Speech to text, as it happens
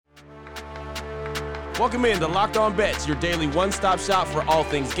Welcome in to Locked On Bets, your daily one-stop shop for all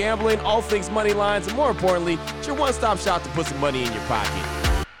things gambling, all things money lines, and more importantly, it's your one-stop shop to put some money in your pocket.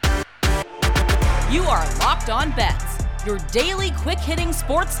 You are Locked On Bets, your daily quick-hitting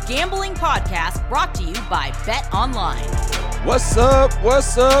sports gambling podcast brought to you by Bet Online. What's up?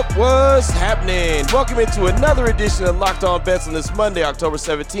 What's happening? Welcome into another edition of Locked On Bets on this Monday, October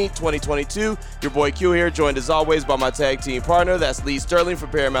 17th, 2022. Your boy Q here, joined as always by my tag team partner. That's Lee Sterling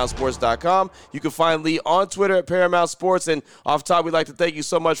from ParamountSports.com. You can find Lee on Twitter at Paramount Sports. And off top, we'd like to thank you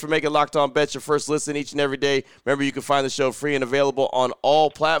so much for making Locked On Bets your first listen each and every day. Remember, you can find the show free and available on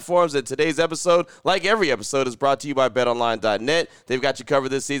all platforms. And today's episode, like every episode, is brought to you by BetOnline.net. They've got you covered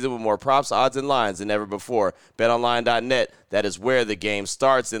this season with more props, odds, and lines than ever before. BetOnline.net. That is where the game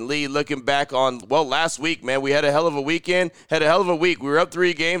starts. And Lee, looking back on, last week, man, we had a hell of a weekend, had a hell of a week. We were up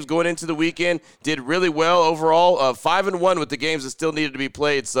 3 games going into the weekend, did really well overall, 5-1 with the games that still needed to be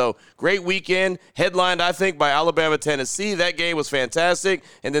played. So great weekend, headlined, I think, by Alabama, Tennessee. That game was fantastic.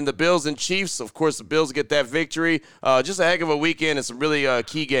 And then the Bills and Chiefs, of course, the Bills get that victory. Just a heck of a weekend and some really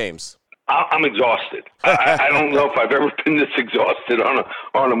key games. I'm exhausted. I don't know if I've ever been this exhausted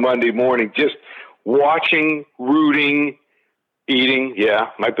on a Monday morning. Just watching, rooting, eating,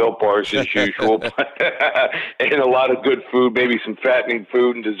 my Built Bars as usual, and a lot of good food, maybe some fattening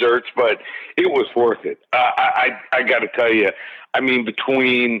food and desserts, but it was worth it. I got to tell you, I mean,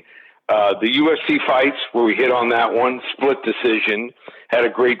 between the UFC fights where we hit on that one, split decision, had a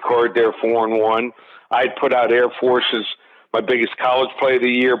great card there, 4-1. I'd put out Air Force as my biggest college play of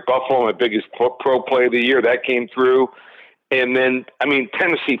the year, Buffalo, my biggest pro play of the year. That came through. And then, I mean,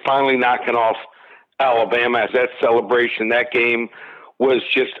 Tennessee finally knocking off Alabama as that celebration. That game was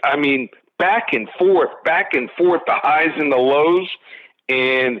just, I mean, back and forth, the highs and the lows.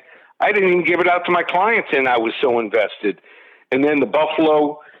 And I didn't even give it out to my clients, and I was so invested. And then the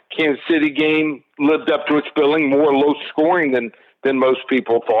Buffalo-Kansas City game lived up to its billing, more low scoring than most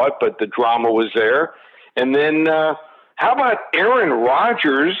people thought, but the drama was there. And then how about Aaron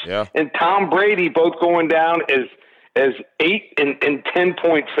Rodgers and Tom Brady both going down as 8 and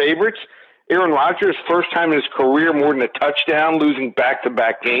 10-point favorites? Aaron Rodgers, first time in his career, more than a touchdown, losing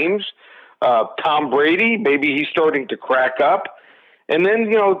back-to-back games. Tom Brady, maybe he's starting to crack up. And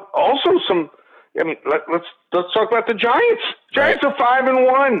then, also let's talk about the Giants. Giants are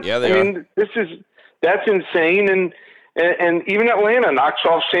 5-1. Yeah, they are. I mean, that's insane. And even Atlanta knocks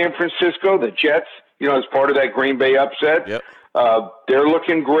off San Francisco. The Jets, as part of that Green Bay upset. Yep. They're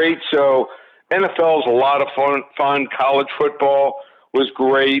looking great. So NFL is a lot of fun. College football was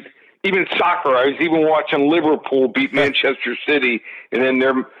great. Even soccer, I was even watching Liverpool beat Manchester City and then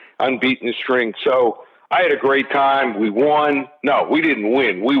their unbeaten string. So I had a great time. We won. No, we didn't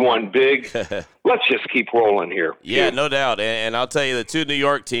win. We won big. Let's just keep rolling here. Yeah, no doubt. And I'll tell you, the 2 New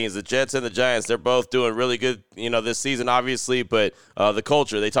York teams, the Jets and the Giants, they're both doing really good, this season, obviously. But the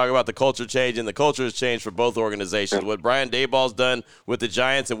culture, they talk about the culture change, and the culture has changed for both organizations. What Brian Daboll's done with the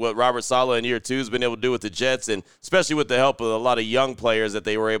Giants and what Robert Saleh in year 2 has been able to do with the Jets, and especially with the help of a lot of young players that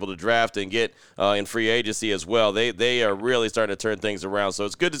they were able to draft and get in free agency as well. They are really starting to turn things around. So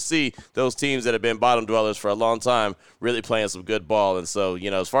it's good to see those teams that have been bottom dwellers for a long time really playing some good ball. And so,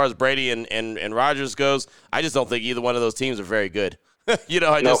 as far as Brady and Rodgers goes, I just don't think either one of those teams are very good.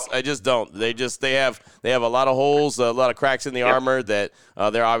 I just don't. They have a lot of holes, a lot of cracks in the armor that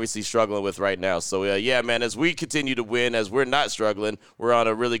they're obviously struggling with right now. So man, as we continue to win, as we're not struggling, we're on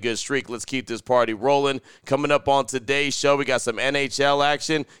a really good streak. Let's keep this party rolling. Coming up on today's show, we got some NHL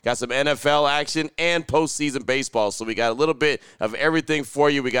action, got some NFL action, and postseason baseball. So we got a little bit of everything for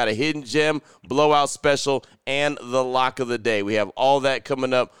you. We got a hidden gem, blowout special, and the lock of the day. We have all that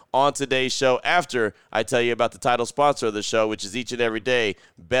coming up on today's show after I tell you about the title sponsor of the show, which is each and every day,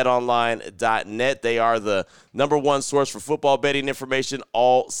 BetOnline.net. They are the #1 source for football betting information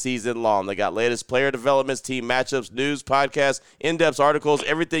all season long. They got latest player developments, team matchups, news, podcasts, in-depth articles,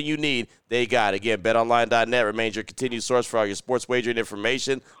 everything you need. They got. Again, BetOnline.net remains your continued source for all your sports wagering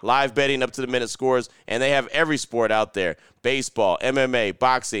information, live betting, up-to-the-minute scores, and they have every sport out there. Baseball, MMA,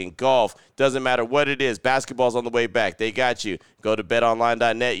 boxing, golf, doesn't matter what it is. Basketball's on the way back. They got you. Go to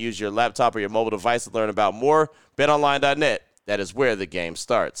BetOnline.net. Use your laptop or your mobile device to learn about more. BetOnline.net. That is where the game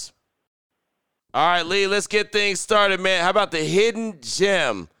starts. All right, Lee, let's get things started, man. How about the hidden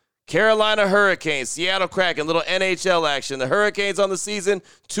gem? Carolina Hurricanes, Seattle Kraken, little NHL action. The Hurricanes on the season,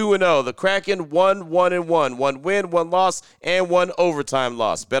 2-0. The Kraken 1-1-1. 1 win, 1 loss, and 1 overtime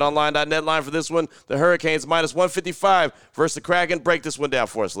loss. BetOnline.net line for this one. The Hurricanes minus 155 versus the Kraken. Break this one down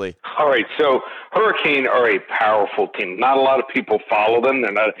for us, Lee. All right, so Hurricane are a powerful team. Not a lot of people follow them.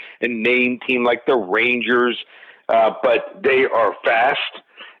 They're not a name team like the Rangers, but they are fast.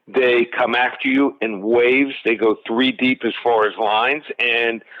 They come after you in waves. They go 3 deep as far as lines,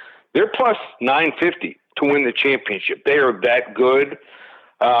 and they're plus 950 to win the championship. They are that good.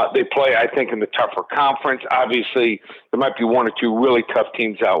 They play, I think, in the tougher conference. Obviously, there might be 1 or 2 really tough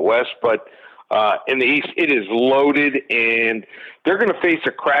teams out west, but in the East, it is loaded, and they're going to face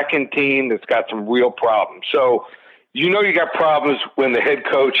a Kraken team that's got some real problems. So, you know you got problems when the head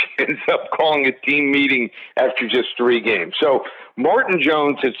coach ends up calling a team meeting after just 3 games. So Martin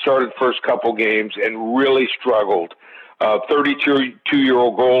Jones had started first couple games and really struggled.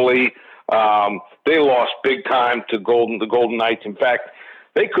 32-year-old goalie. They lost big time to the Golden Knights. In fact,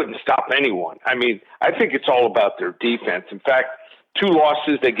 they couldn't stop anyone. I mean, I think it's all about their defense. In fact, 2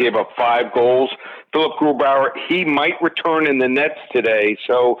 losses, they gave up 5 goals. Philip Grubauer, he might return in the nets today.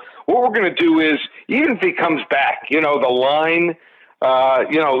 So what we're going to do is, even if he comes back, the line,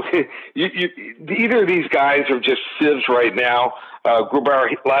 either of these guys are just sieves right now. Grubauer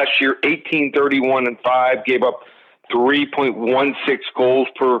last year, 18-31-5, gave up 3.16 goals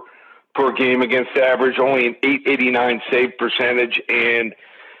per game against average, only an .889 save percentage. And,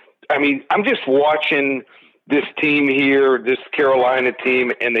 I mean, I'm just watching this team here, this Carolina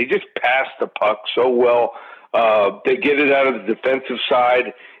team, and they just pass the puck so well. They get it out of the defensive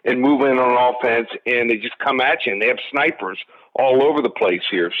side and move in on offense, and they just come at you, and they have snipers all over the place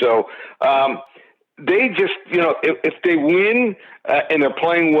here. So they just, if they win and they're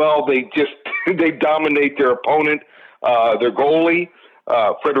playing well, they dominate their opponent. Their goalie,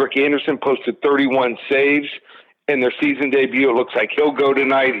 Frederik Andersen, posted 31 saves in their season debut. It looks like he'll go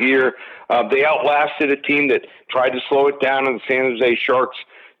tonight here. They outlasted a team that tried to slow it down in the San Jose Sharks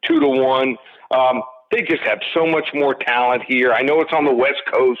 2-1. They just have so much more talent here. I know it's on the West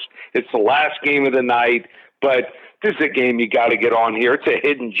Coast. It's the last game of the night, but this is a game you got to get on here. It's a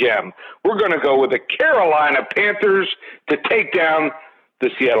hidden gem. We're going to go with the Carolina Panthers to take down the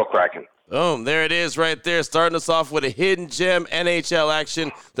Seattle Kraken. Boom, there it is right there, starting us off with a hidden gem NHL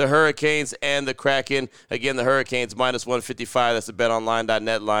action, the Hurricanes and the Kraken. Again, the Hurricanes minus 155. That's the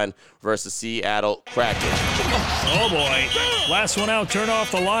betonline.net line versus Seattle Kraken. Oh, boy. Last one out, turn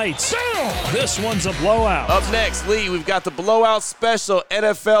off the lights. This one's a blowout. Up next, Lee, we've got the blowout special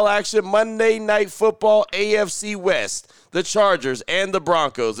NFL action, Monday Night Football, AFC West. The Chargers and the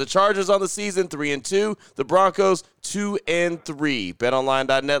Broncos. The Chargers on the season 3-2. The Broncos 2-3.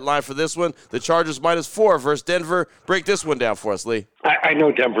 BetOnline.net line for this one. The Chargers -4 versus Denver. Break this one down for us, Lee. I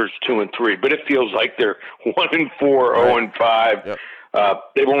know Denver's 2-3, but it feels like they're 1-4, 0-5. Yep.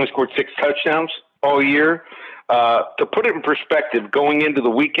 They've only scored 6 touchdowns all year. To put it in perspective, going into the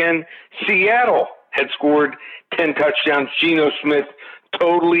weekend, Seattle had scored 10 touchdowns. Geno Smith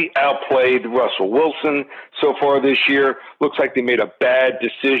totally outplayed Russell Wilson so far this year. Looks like they made a bad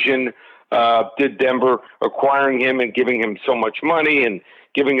decision, did Denver, acquiring him and giving him so much money and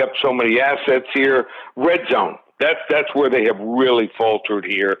giving up so many assets here. Red zone, that's where they have really faltered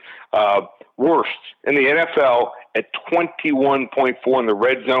here. Worst in the NFL at 21.4 in the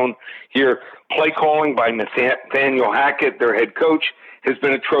red zone here. Play calling by Nathaniel Hackett, their head coach, has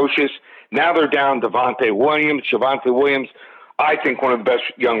been atrocious. Now they're down Javonte Williams, I think one of the best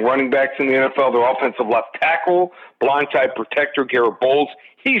young running backs in the NFL. Their offensive left tackle, blindside protector, Garrett Bowles,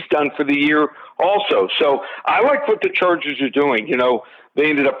 he's done for the year also. So I like what the Chargers are doing. They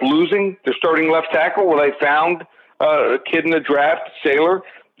ended up losing their starting left tackle. Well, they found a kid in the draft, Saylor,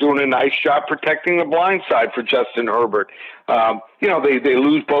 doing a nice job protecting the blind side for Justin Herbert. They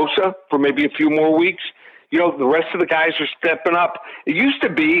lose Bosa for maybe a few more weeks. The rest of the guys are stepping up. It used to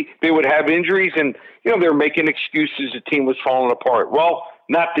be they would have injuries and, they were making excuses the team was falling apart. Well,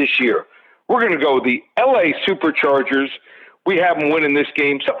 not this year. We're going to go with the LA Superchargers. We have them winning this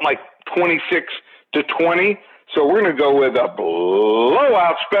game, something like 26-20. So we're going to go with a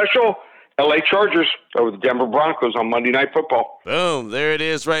blowout special. LA Chargers over the Denver Broncos on Monday Night Football. Boom. There it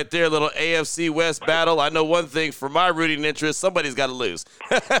is right there. Little AFC West battle. I know one thing for my rooting interest, somebody's got to lose.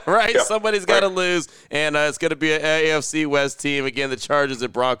 Right? Yep. Somebody's got to lose. And it's going to be an AFC West team. Again, the Chargers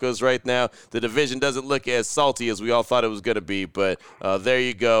and Broncos right now. The division doesn't look as salty as we all thought it was going to be. But there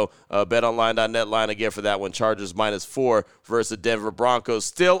you go. BetOnline.net line again for that one. Chargers -4 versus the Denver Broncos.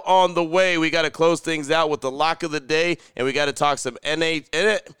 Still on the way. We got to close things out with the lock of the day. And we got to talk some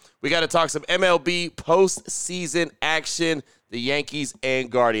MLB postseason action, the Yankees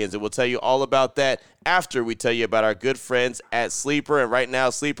and Guardians. And we'll tell you all about that after we tell you about our good friends at Sleeper. And right now,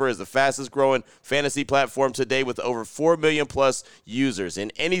 Sleeper is the fastest growing fantasy platform today with over 4 million plus users.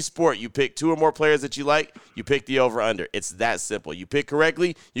 In any sport, you pick 2 or more players that you like, you pick the over-under. It's that simple. You pick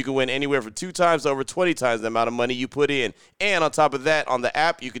correctly, you can win anywhere from 2 times to over 20 times the amount of money you put in. And on top of that, on the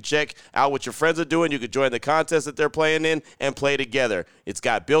app, you can check out what your friends are doing. You can join the contest that they're playing in and play together. It's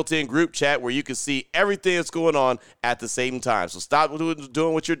got built-in group chat where you can see everything that's going on at the same time. So stop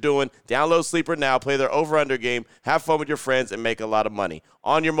doing what you're doing. Download Sleeper now, play their over-under game, have fun with your friends, and make a lot of money.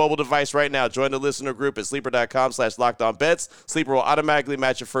 On your mobile device right now, join the listener group at sleeper.com/lockedonbets. Sleeper will automatically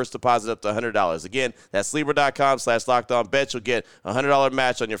match your first deposit up to $100. Again, that's sleeper.com/lockedonbets. You'll get a $100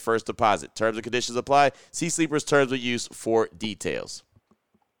 match on your first deposit. Terms and conditions apply. See Sleeper's terms of use for details.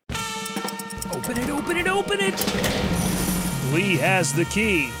 Open it, open it, open it. Lee has the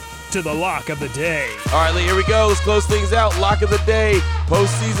key to the lock of the day. All right, Lee, here we go. Let's close things out. Lock of the day,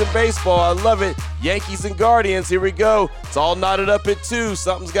 postseason baseball. I love it. Yankees and Guardians. Here we go. It's all knotted up at 2.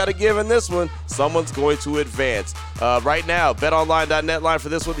 Something's got to give in this one. Someone's going to advance. Right now, betonline.net line for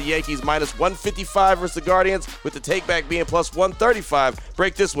this one. The Yankees minus 155 versus the Guardians, with the takeback being plus 135.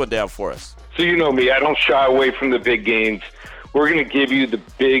 Break this one down for us. So you know me. I don't shy away from the big games. We're going to give you the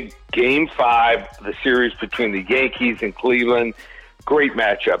big Game 5 of the series between the Yankees and Cleveland. Great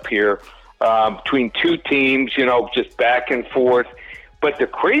matchup here between 2 teams, just back and forth. But the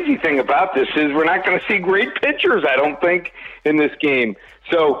crazy thing about this is we're not going to see great pitchers, I don't think, in this game.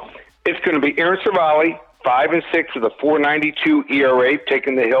 So it's going to be Aaron Civale, 5-6 with a 4.92 ERA,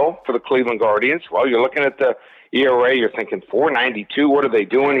 taking the hill for the Cleveland Guardians. Well, you're looking at the ERA, you're thinking 4.92. What are they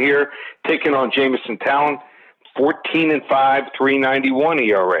doing here? Taking on Jameson Talon, 14-5, 3.91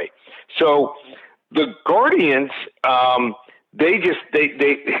 ERA. So the Guardians, they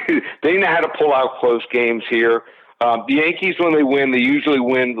know how to pull out close games here. The Yankees, when they win, they usually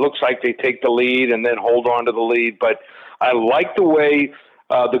win. Looks like they take the lead and then hold on to the lead. But I like the way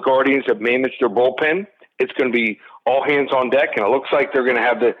the Guardians have managed their bullpen. It's going to be all hands on deck, and it looks like they're going to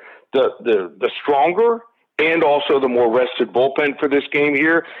have the stronger and also the more rested bullpen for this game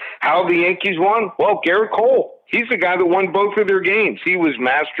here. How the Yankees won? Well, Garrett Cole. He's the guy that won both of their games. He was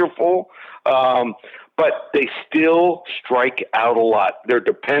masterful, but they still strike out a lot. They're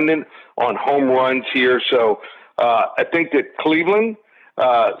dependent on home runs here. So I think that Cleveland,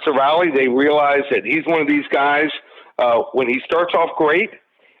 Civale, they realize that he's one of these guys, when he starts off great,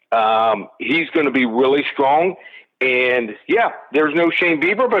 he's going to be really strong. And, yeah, there's no Shane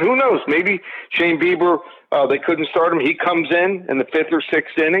Bieber, but who knows? Maybe Shane Bieber, they couldn't start him. He comes in the 5th or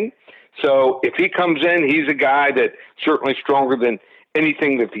 6th inning. So if he comes in, he's a guy that's certainly stronger than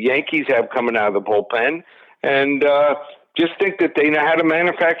anything that the Yankees have coming out of the bullpen. And just think that they know how to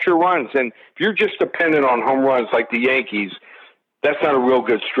manufacture runs. And if you're just dependent on home runs like the Yankees, that's not a real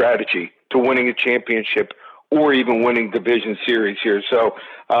good strategy to winning a championship or even winning division series here. So,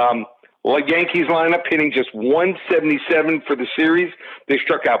 Yankees lineup hitting just 177 for the series. They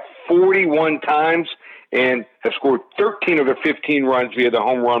struck out 41 times and have scored 13 of their 15 runs via the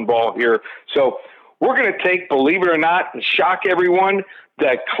home run ball here. So we're going to take, believe it or not, and shock everyone,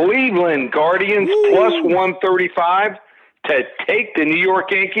 the Cleveland Guardians plus 135 to take the New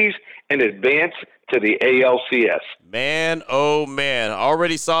York Yankees and advance to the ALCS. Man, oh man,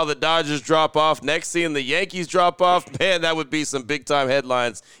 already saw the Dodgers drop off. Next, seeing the Yankees drop off, man, that would be some big-time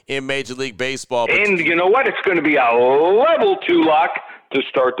headlines in Major League Baseball. And you know what? It's going to be a level 2 lock to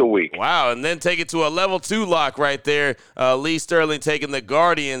start the week. Wow, and then take it to a level 2 lock right there. Lee Sterling taking the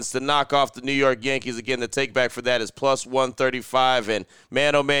Guardians to knock off the New York Yankees. Again, the take back for that is plus 135. And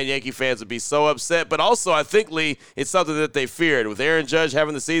man, oh man, Yankee fans would be so upset. But also, I think, Lee, it's something that they feared. With Aaron Judge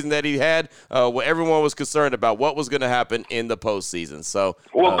having the season that he had, everyone was concerned about what was going to happen in the postseason. So,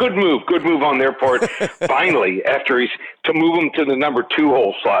 well, good move on their part. Finally, after to move him to the number 2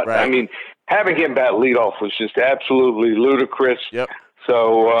 hole slot. Right. I mean, having him bat leadoff was just absolutely ludicrous. Yep.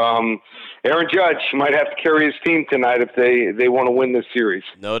 So Aaron Judge might have to carry his team tonight if they want to win this series.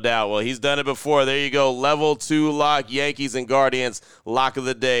 No doubt. Well, he's done it before. There you go. Level 2 lock, Yankees and Guardians, lock of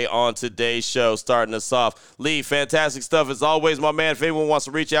the day on today's show, starting us off. Lee, fantastic stuff as always, my man. If anyone wants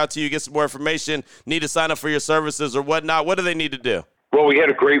to reach out to you, get some more information, need to sign up for your services or whatnot, what do they need to do? Well, we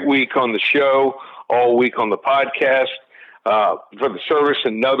had a great week on the show, all week on the podcast. For the service,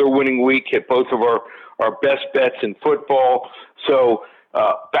 another winning week, hit both of our best bets in football. So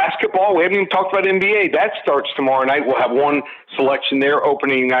basketball, we haven't even talked about NBA. That starts tomorrow night. We'll have one selection there.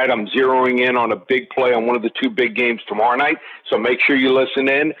 Opening night, I'm zeroing in on a big play on one of the 2 big games tomorrow night. So make sure you listen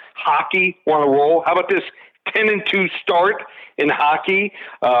in. Hockey, want to roll. How about this 10-2 start in hockey?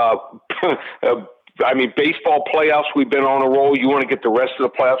 Baseball playoffs, we've been on a roll. You want to get the rest of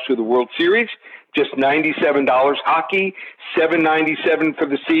the playoffs through the World Series? just $97. Hockey, $7.97 for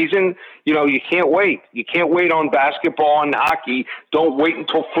the season. You know, you can't wait. You can't wait on basketball and hockey. Don't wait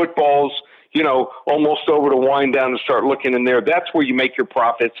until football's, you know, almost over to wind down and start looking in there. That's where you make your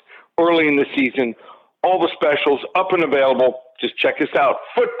profits early in the season. All the specials up and available. Just check us out.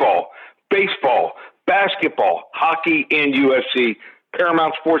 Football, baseball, basketball, hockey, and UFC.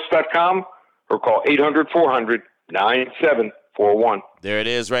 ParamountSports.com or call 800-400-9741. There it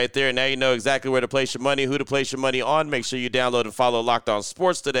is right there. Now you know exactly where to place your money, who to place your money on. Make sure you download and follow Locked On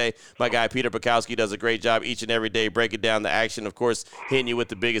Sports today. My guy Peter Bukowski does a great job each and every day breaking down the action, of course, hitting you with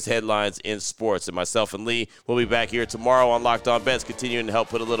the biggest headlines in sports. And myself and Lee will be back here tomorrow on Locked On Bets, continuing to help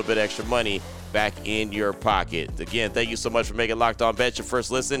put a little bit extra money back in your pocket. Again, thank you so much for making Locked On Bets your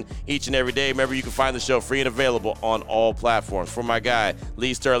first listen each and every day. Remember, you can find the show free and available on all platforms. For my guy,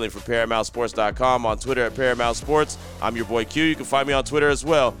 Lee Sterling from ParamountSports.com, on Twitter at Paramount Sports. I'm your boy Q. You can find me on Twitter as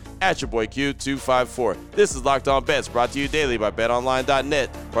well, at your boy Q254. This is Locked On Bets, brought to you daily by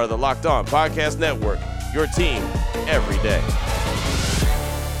BetOnline.net, part of the Locked On Podcast Network, your team every day.